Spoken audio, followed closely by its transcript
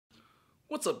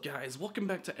What's up guys, welcome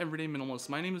back to Everyday Minimalist.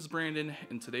 My name is Brandon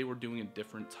and today we're doing a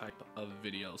different type of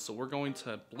video. So we're going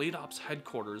to Blade Ops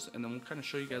headquarters and then we'll kind of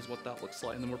show you guys what that looks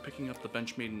like. And then we're picking up the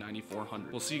Benchmade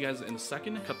 9400. We'll see you guys in a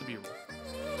second. Cut the B-roll.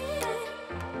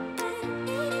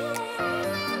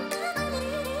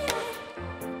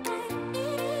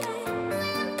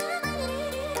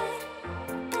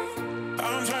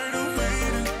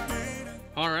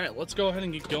 Alright, let's go ahead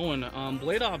and get going.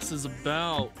 Blade Ops is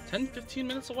about 10-15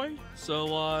 minutes away,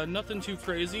 so nothing too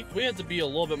crazy. We had to be a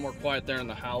little bit more quiet there in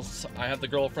the house. I have the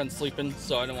girlfriend sleeping,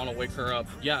 so I didn't want to wake her up.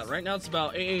 Yeah, right now it's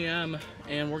about 8 a.m.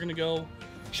 and we're gonna go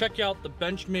check out the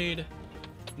Benchmade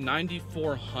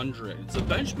 9400. The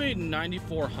Benchmade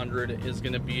 9400 is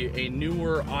going to be a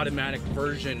newer automatic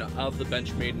version of the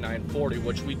Benchmade 940,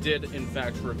 which we did in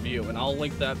fact review, and I'll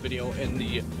link that video in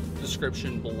the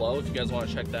description below if you guys want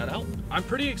to check that out. I'm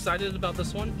pretty excited about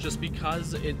this one just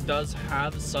because it does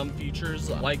have some features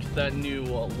like that new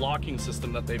locking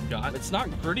system that they've got. It's not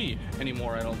gritty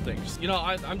anymore, I don't think. You know,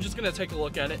 I'm just going to take a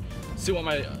look at it, see what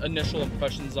my initial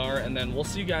impressions are, and then we'll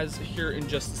see you guys here in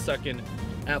just a second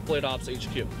at Blade Ops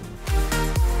HQ.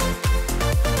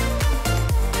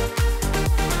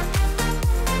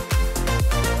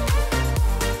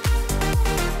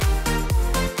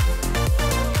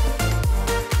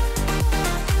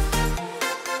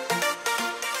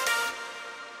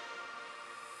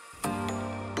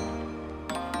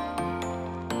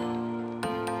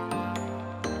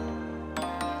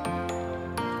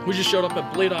 We just showed up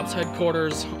at Blade Ops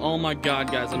headquarters. Oh my god,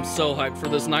 guys, I'm so hyped for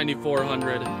this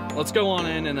 9400. Let's go on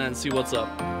in and then see what's up.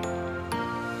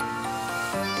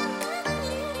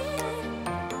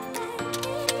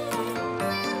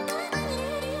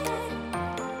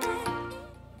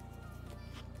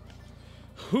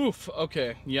 Oof,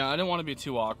 okay. Yeah, I didn't want to be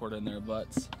too awkward in there,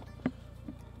 but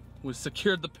we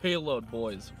secured the payload,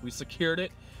 boys. We secured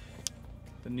it.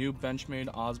 The new Benchmade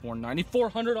Osborne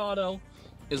 9400 auto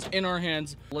is in our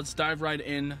hands. Let's dive right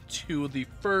in to the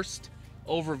first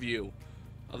overview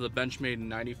of the Benchmade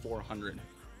 9400.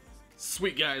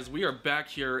 Sweet guys, we are back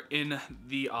here in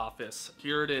the office.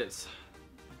 Here it is,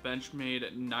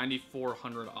 Benchmade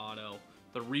 9400 auto,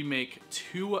 the remake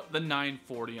to the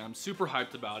 940. I'm super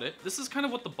hyped about it. This is kind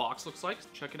of what the box looks like.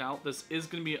 Check it out. This is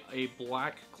going to be a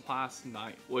black class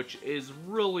knife, which is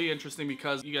really interesting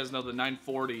because you guys know the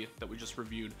 940 that we just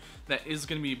reviewed, that is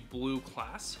going to be blue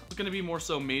class. It's going to be more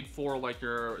so made for like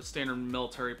your standard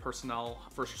military personnel,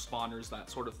 first responders, that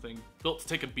sort of thing. Built to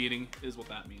take a beating is what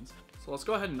that means. So let's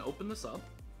go ahead and open this up.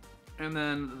 And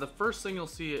then the first thing you'll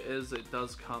see is it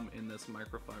does come in this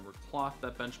microfiber cloth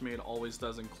that Benchmade always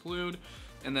does include.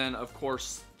 And then of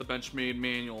course the Benchmade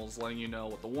manuals letting you know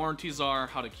what the warranties are,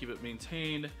 how to keep it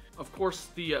maintained. Of course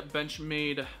the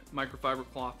Benchmade microfiber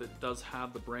cloth, it does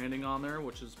have the branding on there,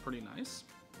 which is pretty nice.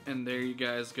 And there you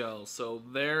guys go. So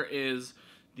there is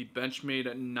the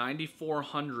Benchmade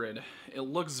 9400. It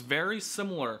looks very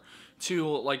similar to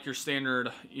like your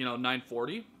standard, you know,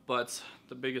 940, but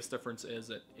the biggest difference is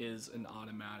it is an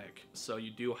automatic. So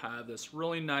you do have this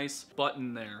really nice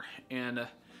button there, and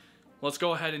let's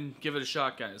go ahead and give it a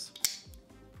shot, guys.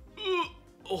 Ooh,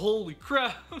 holy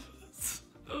crap.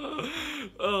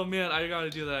 Oh man, I gotta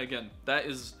do that again. That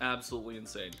is absolutely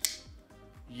insane.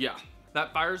 Yeah,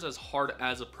 that fires as hard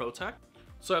as a ProTech.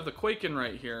 So I have the Quaken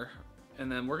right here,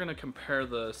 and then we're gonna compare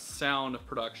the sound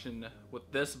production with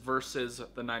this versus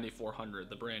the 9400,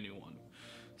 the brand new one.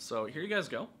 So here you guys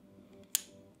go.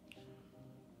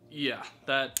 Yeah,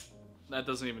 that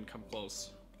doesn't even come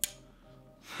close.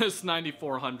 This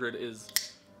 9400 is,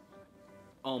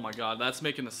 oh my god, that's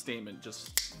making a statement.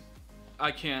 Just,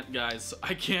 I can't, guys,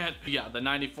 I can't. Yeah, the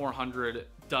 9400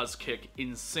 does kick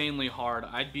insanely hard.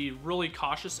 I'd be really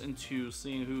cautious into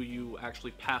seeing who you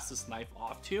actually pass this knife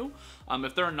off to.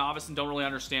 If they're a novice and don't really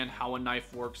understand how a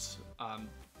knife works,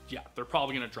 yeah, they're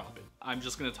probably gonna drop it. I'm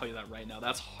just gonna tell you that right now.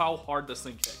 That's how hard this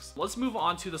thing kicks. Let's move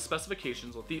on to the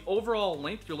specifications. With the overall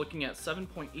length, you're looking at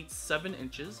 7.87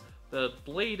 inches. The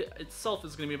blade itself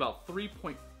is gonna be about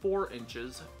 3.4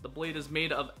 inches. The blade is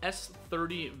made of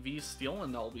S30V steel,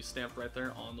 and that will be stamped right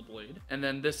there on the blade. And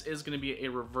then this is gonna be a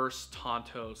reverse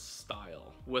Tonto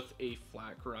style with a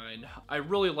flat grind. I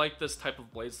really like this type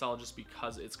of blade style just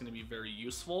because it's gonna be very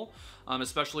useful,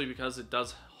 especially because it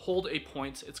does hold a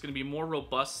point. It's going to be more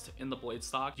robust in the blade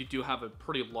stock. You do have a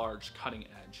pretty large cutting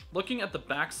edge. Looking at the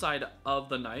back side of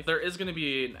the knife, there is going to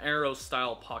be an arrow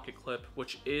style pocket clip,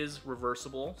 which is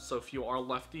reversible. So if you are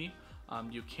lefty,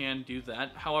 you can do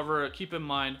that. However, keep in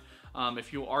mind,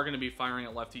 If you are going to be firing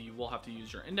at lefty, you will have to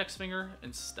use your index finger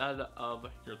instead of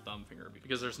your thumb finger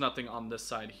because there's nothing on this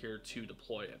side here to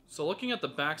deploy it. So looking at the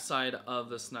back side of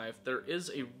this knife, there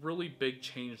is a really big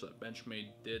change that Benchmade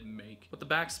did make. With the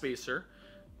back spacer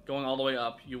going all the way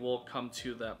up, you will come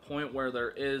to that point where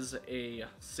there is a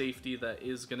safety that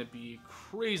is going to be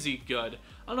crazy good.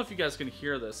 I don't know if you guys can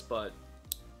hear this, but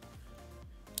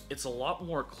it's a lot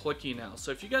more clicky now.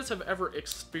 So if you guys have ever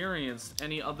experienced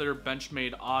any other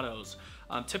Benchmade autos,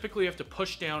 typically you have to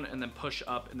push down and then push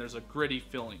up, and there's a gritty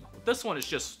feeling. This one is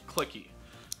just clicky.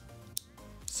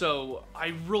 So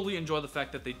I really enjoy the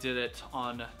fact that they did it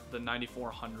on the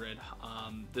 9400.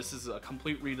 This is a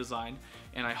complete redesign,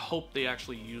 and I hope they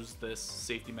actually use this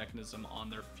safety mechanism on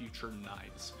their future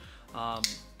knives.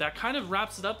 That kind of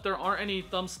wraps it up. There aren't any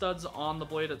thumb studs on the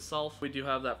blade itself. We do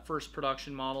have that first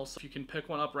production model, so if you can pick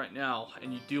one up right now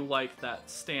and you do like that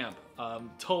stamp,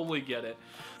 totally get it.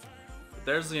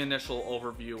 There's the initial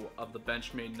overview of the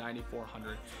Benchmade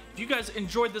 9400. If you guys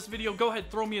enjoyed this video, go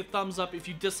ahead, throw me a thumbs up. If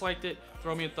you disliked it,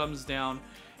 throw me a thumbs down.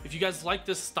 If you guys like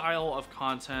this style of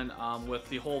content with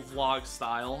the whole vlog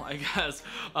style, I guess,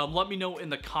 let me know in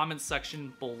the comments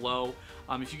section below.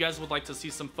 If you guys would like to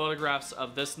see some photographs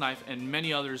of this knife and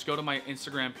many others, go to my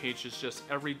Instagram page. It's just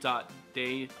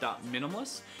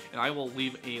every.day.minimalist, and I will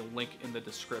leave a link in the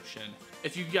description.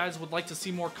 If you guys would like to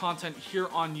see more content here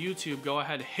on YouTube, go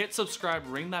ahead, hit subscribe,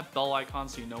 ring that bell icon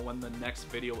so you know when the next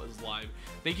video is live.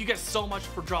 Thank you guys so much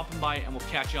for dropping by, and we'll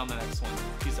catch you on the next one.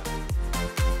 Peace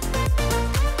out.